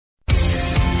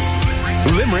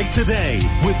Limerick Today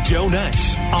with Joe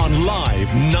Nash on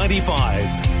Live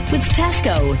 95. With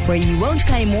Tesco, where you won't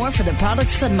pay more for the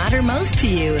products that matter most to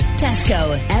you.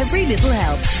 Tesco, every little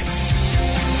helps.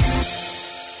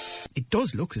 It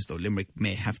does look as though Limerick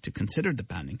may have to consider the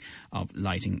banning of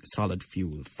lighting solid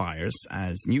fuel fires,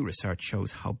 as new research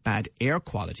shows how bad air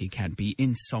quality can be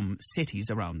in some cities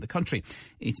around the country.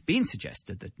 It's been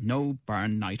suggested that no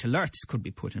burn night alerts could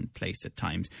be put in place at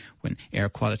times when air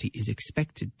quality is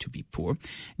expected to be poor.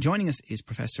 Joining us is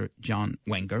Professor John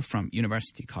Wenger from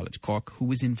University College Cork, who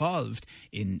was involved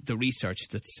in the research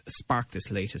that's sparked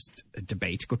this latest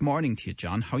debate. Good morning to you,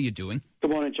 John. How are you doing?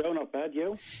 Good morning, Joe. Not bad,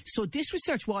 you? So this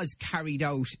research was carried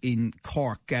out in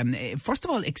Cork. First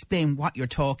of all, explain what you're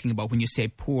talking about when you say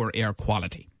poor air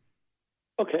quality.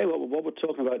 Okay, well, what we're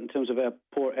talking about in terms of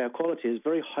poor air quality is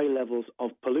very high levels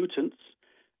of pollutants.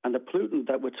 And the pollutant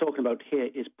that we're talking about here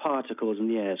is particles in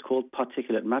the air. It's called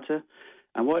particulate matter.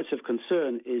 And why it's of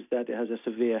concern is that it has a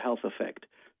severe health effect.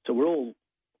 So we all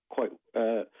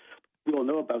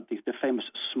know about the famous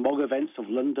smog events of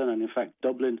London and, in fact,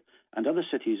 Dublin and other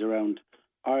cities around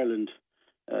Ireland,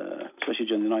 especially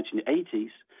during the 1980s,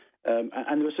 and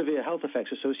there were severe health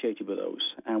effects associated with those.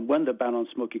 And when the ban on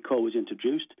smoky coal was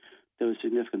introduced, there was a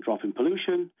significant drop in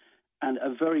pollution and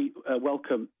a very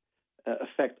welcome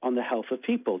effect on the health of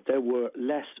people. There were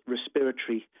less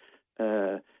respiratory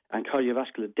and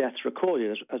cardiovascular deaths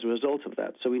recorded as a result of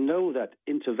that. So we know that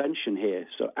intervention here,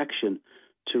 so action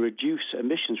to reduce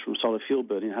emissions from solid fuel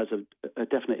burning, has a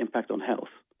definite impact on health.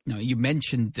 Now, you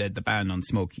mentioned the ban on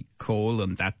smoky coal,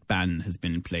 and that ban has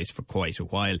been in place for quite a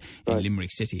while in Limerick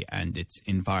City and its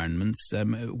environments.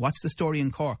 What's the story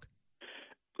in Cork?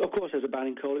 Of course, there's a ban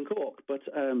in coal in Cork, but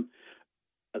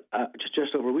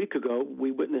just over a week ago,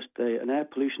 we witnessed an air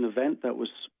pollution event that was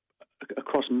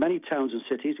across many towns and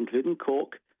cities, including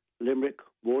Cork, Limerick,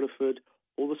 Waterford,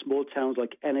 all the small towns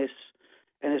like Ennis,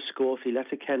 Enniscorthy,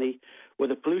 Letterkenny, where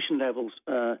the pollution levels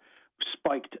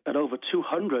spiked at over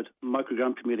 200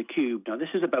 microgram per metre cube. Now, this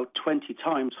is about 20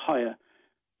 times higher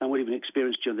than what we've been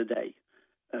experienced during the day.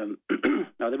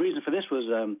 Now, the reason for this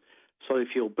was solid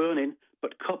fuel burning,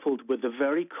 but coupled with the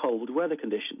very cold weather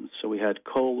conditions. So we had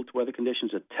cold weather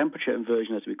conditions, a temperature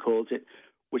inversion, as we called it,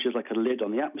 which is like a lid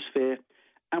on the atmosphere,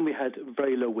 and we had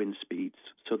very low wind speeds.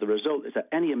 So the result is that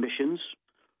any emissions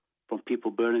from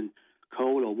people burning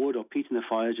coal or wood or peat in the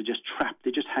fires are just trapped.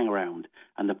 They just hang around,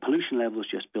 and the pollution levels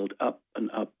just build up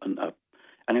and up and up.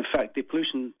 And in fact, the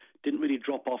pollution didn't really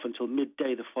drop off until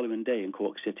midday the following day in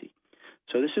Cork City.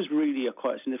 So this is really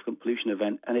quite a significant pollution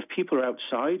event. And if people are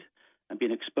outside and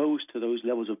being exposed to those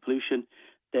levels of pollution,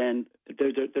 then there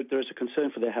is a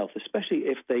concern for their health, especially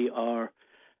if they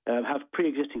have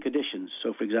pre-existing conditions.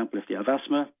 So, for example, if they have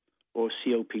asthma or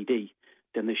COPD,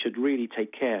 then they should really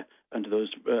take care under those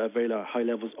very high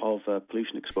levels of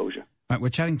pollution exposure. Right, we're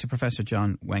chatting to Professor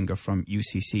John Wenger from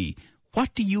UCC.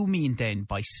 What do you mean then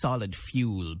by solid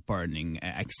fuel burning,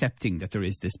 accepting that there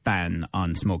is this ban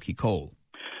on smoky coal?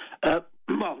 Well,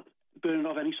 burning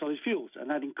of any solid fuels, and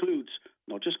that includes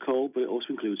not just coal, but it also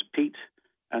includes peat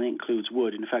and it includes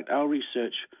wood. In fact, our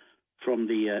research from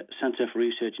the Centre for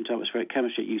Research in Atmospheric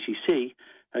Chemistry at UCC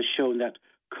has shown that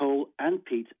coal and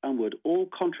peat and wood all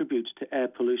contribute to air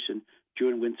pollution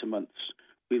during winter months.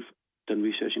 We've done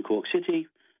research in Cork City,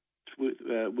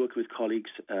 working with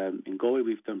colleagues in Galway.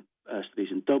 We've done studies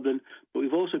in Dublin, but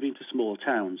we've also been to small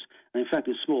towns. And in fact,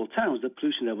 in small towns, the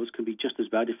pollution levels can be just as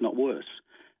bad, if not worse.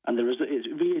 And it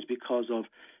really is because of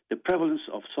the prevalence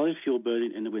of solid fuel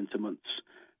burning in the winter months.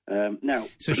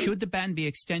 So should the ban be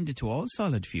extended to all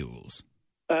solid fuels?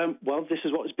 Well, this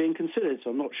is what is being considered,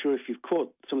 so I'm not sure if you've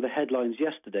caught some of the headlines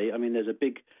yesterday. I mean, there's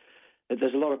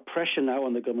a lot of pressure now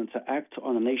on the government to act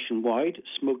on a nationwide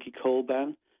smoky coal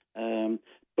ban,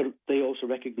 but they also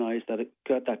recognise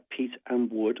that peat and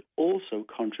wood also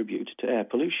contribute to air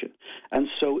pollution. And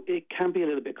so it can be a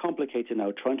little bit complicated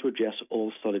now trying to address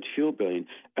all solid fuel burning,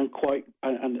 and quite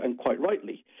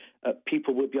rightly.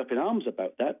 People will be up in arms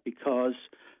about that because,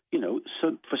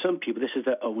 so for some people, this is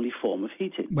their only form of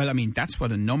heating. Well, I mean, that's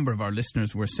what a number of our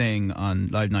listeners were saying on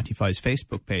Live 95's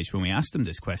Facebook page when we asked them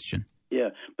this question. Yeah,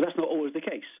 but that's not always the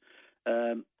case.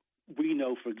 We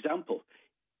know, for example,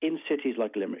 in cities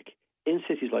like Limerick, in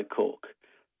cities like Cork,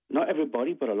 not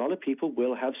everybody, but a lot of people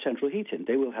will have central heating.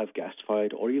 They will have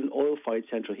gas-fired or even oil-fired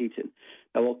central heating.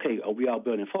 Now, okay, we are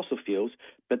burning fossil fuels,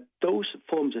 but those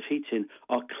forms of heating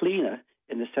are cleaner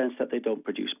in the sense that they don't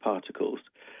produce particles.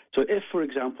 So if, for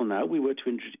example, now we were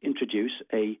to introduce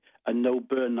a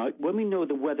no-burn night, when we know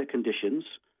the weather conditions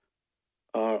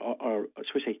are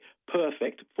shall we say,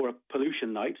 perfect for a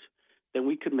pollution night, then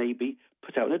we could maybe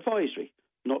put out an advisory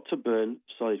not to burn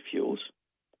solid fuels,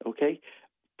 okay?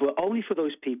 but only for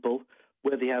those people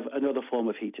where they have another form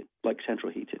of heating, like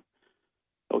central heating.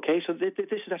 Okay, so this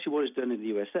is actually what is done in the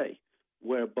USA,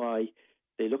 whereby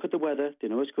they look at the weather, they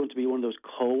know it's going to be one of those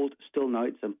cold, still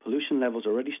nights, and pollution levels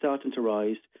are already starting to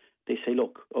rise. They say,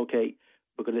 look, okay,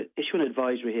 we're going to issue an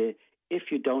advisory here.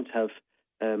 If you don't have,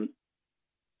 there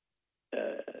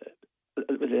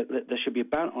should be a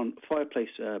ban on fireplace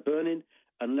burning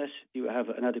unless you have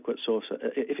an adequate source,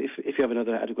 if you have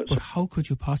another adequate source. But how could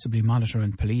you possibly monitor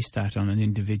and police that on an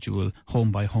individual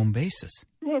home-by-home basis?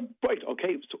 Well, right,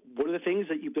 okay. So one of the things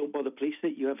that you don't bother policing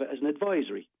it, you have it as an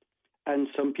advisory. And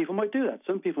some people might do that.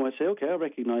 Some people might say, okay, I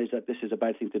recognise that this is a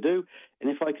bad thing to do, and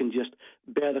if I can just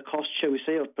bear the cost, shall we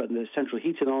say, of putting the central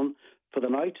heating on for the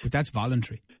night. But that's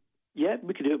voluntary. Yeah,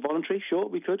 we could do it voluntary, sure,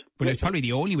 we could. But it's probably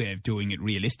the only way of doing it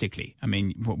realistically. I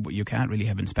mean, you can't really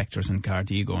have inspectors in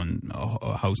Gardaí going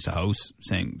house to house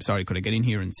saying, sorry, could I get in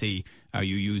here and see, are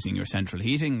you using your central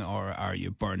heating or are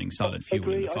you burning solid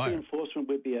fuel in the fire? I think enforcement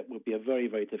would be a very,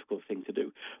 very difficult thing to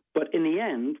do. But in the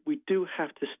end, we do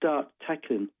have to start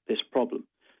tackling this problem.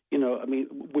 You know, I mean,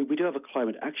 we do have a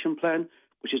climate action plan,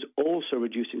 which is also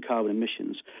reducing carbon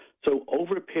emissions. So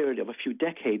over a period of a few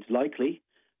decades, likely,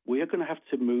 we are going to have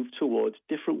to move towards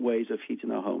different ways of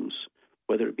heating our homes,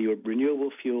 whether it be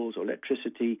renewable fuels or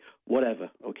electricity,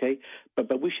 whatever, okay?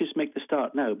 But we should make the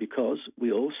start now, because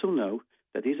we also know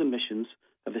that these emissions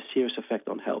have a serious effect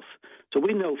on health. So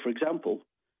we know, for example,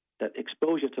 that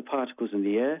exposure to particles in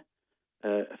the air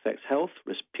affects health,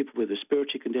 people with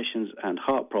respiratory conditions and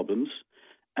heart problems,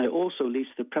 and it also leads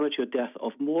to the premature death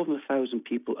of more than 1,000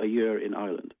 people a year in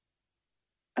Ireland.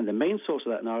 And the main source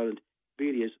of that in Ireland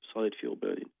really is solid fuel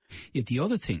burning. Yeah, the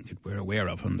other thing that we're aware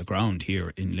of on the ground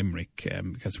here in Limerick,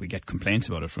 because we get complaints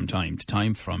about it from time to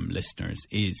time from listeners,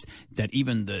 is that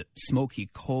even the smoky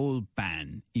coal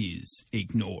ban is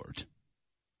ignored.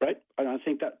 Right, and I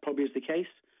think that probably is the case.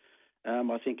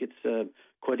 I think it's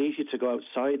quite easy to go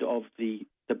outside of the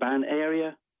ban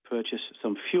area, purchase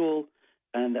some fuel,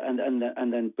 and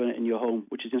then burn it in your home,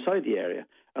 which is inside the area.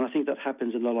 And I think that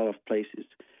happens in a lot of places.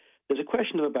 There's a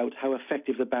question about how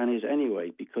effective the ban is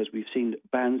anyway, because we've seen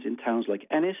bans in towns like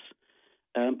Ennis,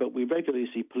 but we regularly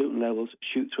see pollutant levels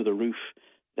shoot through the roof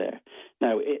there.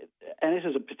 Now, Ennis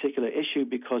is a particular issue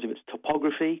because of its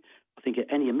topography. I think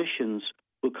any emissions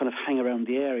will kind of hang around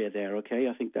the area there, okay?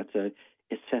 I think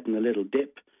it's set in a little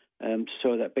dip,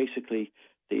 so that basically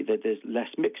there's less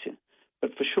mixing.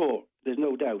 But for sure, there's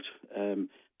no doubt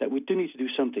that we do need to do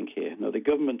something here. Now, the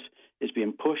government is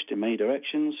being pushed in many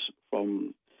directions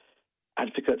from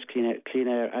advocates, clean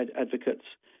air advocates.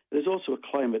 There's also a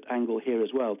climate angle here as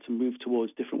well to move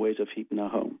towards different ways of heating our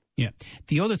home. Yeah.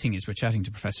 The other thing is we're chatting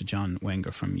to Professor John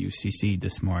Wenger from UCC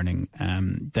this morning,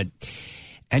 that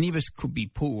any of us could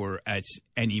be poor at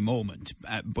any moment,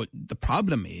 but the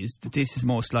problem is that this is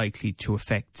most likely to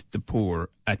affect the poor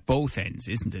at both ends,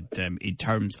 isn't it, in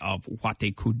terms of what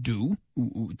they could do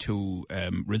to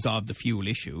resolve the fuel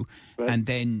issue, right, and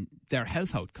then their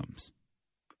health outcomes.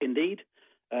 Indeed.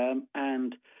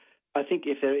 And I think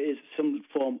if there is some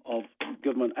form of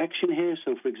government action here,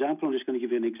 so for example, I'm just going to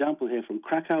give you an example here from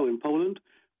Krakow in Poland,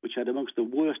 which had amongst the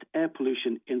worst air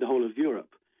pollution in the whole of Europe.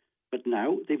 But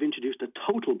now they've introduced a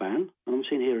total ban, and I'm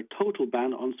saying here a total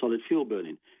ban on solid fuel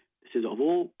burning. This is of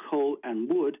all coal and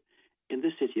wood in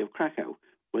the city of Krakow,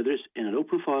 whether it's in an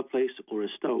open fireplace or a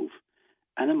stove,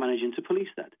 and they're managing to police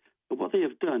that. But what they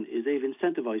have done is they've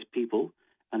incentivized people,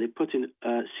 and they've put in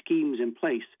schemes in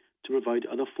place to provide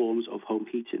other forms of home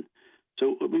heating.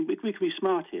 So I mean, we can be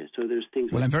smart here. So there's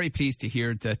things. Well, I'm very pleased to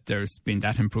hear that there's been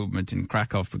that improvement in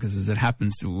Krakow, because as it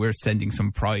happens, we're sending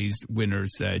some prize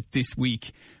winners this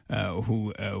week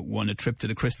who won a trip to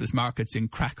the Christmas markets in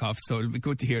Krakow. So it'll be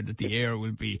good to hear that the air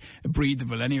will be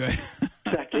breathable anyway.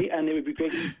 Exactly, and it would be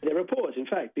great to see their reports, in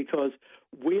fact, because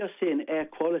we are seeing air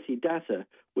quality data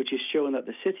which is showing that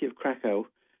the city of Krakow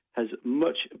has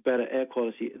much better air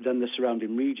quality than the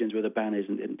surrounding regions where the ban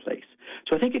isn't in place.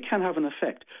 So I think it can have an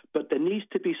effect, but there needs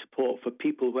to be support for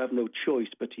people who have no choice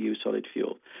but to use solid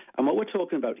fuel. And what we're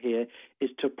talking about here is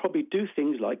to probably do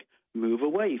things like move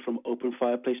away from open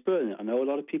fireplace burning. I know a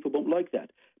lot of people won't like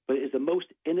that, but it is the most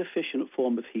inefficient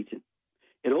form of heating.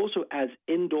 It also adds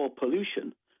indoor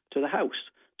pollution to the house.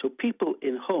 So people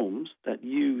in homes that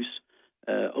use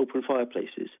open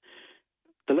fireplaces,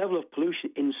 the level of pollution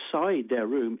inside their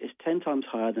room is 10 times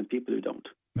higher than people who don't.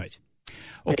 Right.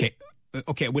 Okay.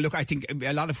 Okay, well, look, I think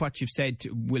a lot of what you've said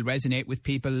will resonate with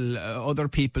people. Other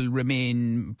people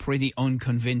remain pretty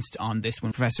unconvinced on this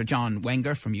one. Professor John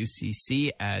Wenger from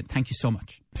UCC, thank you so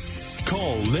much.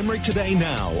 Call Limerick Today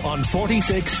now on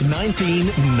 46 19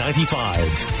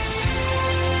 95.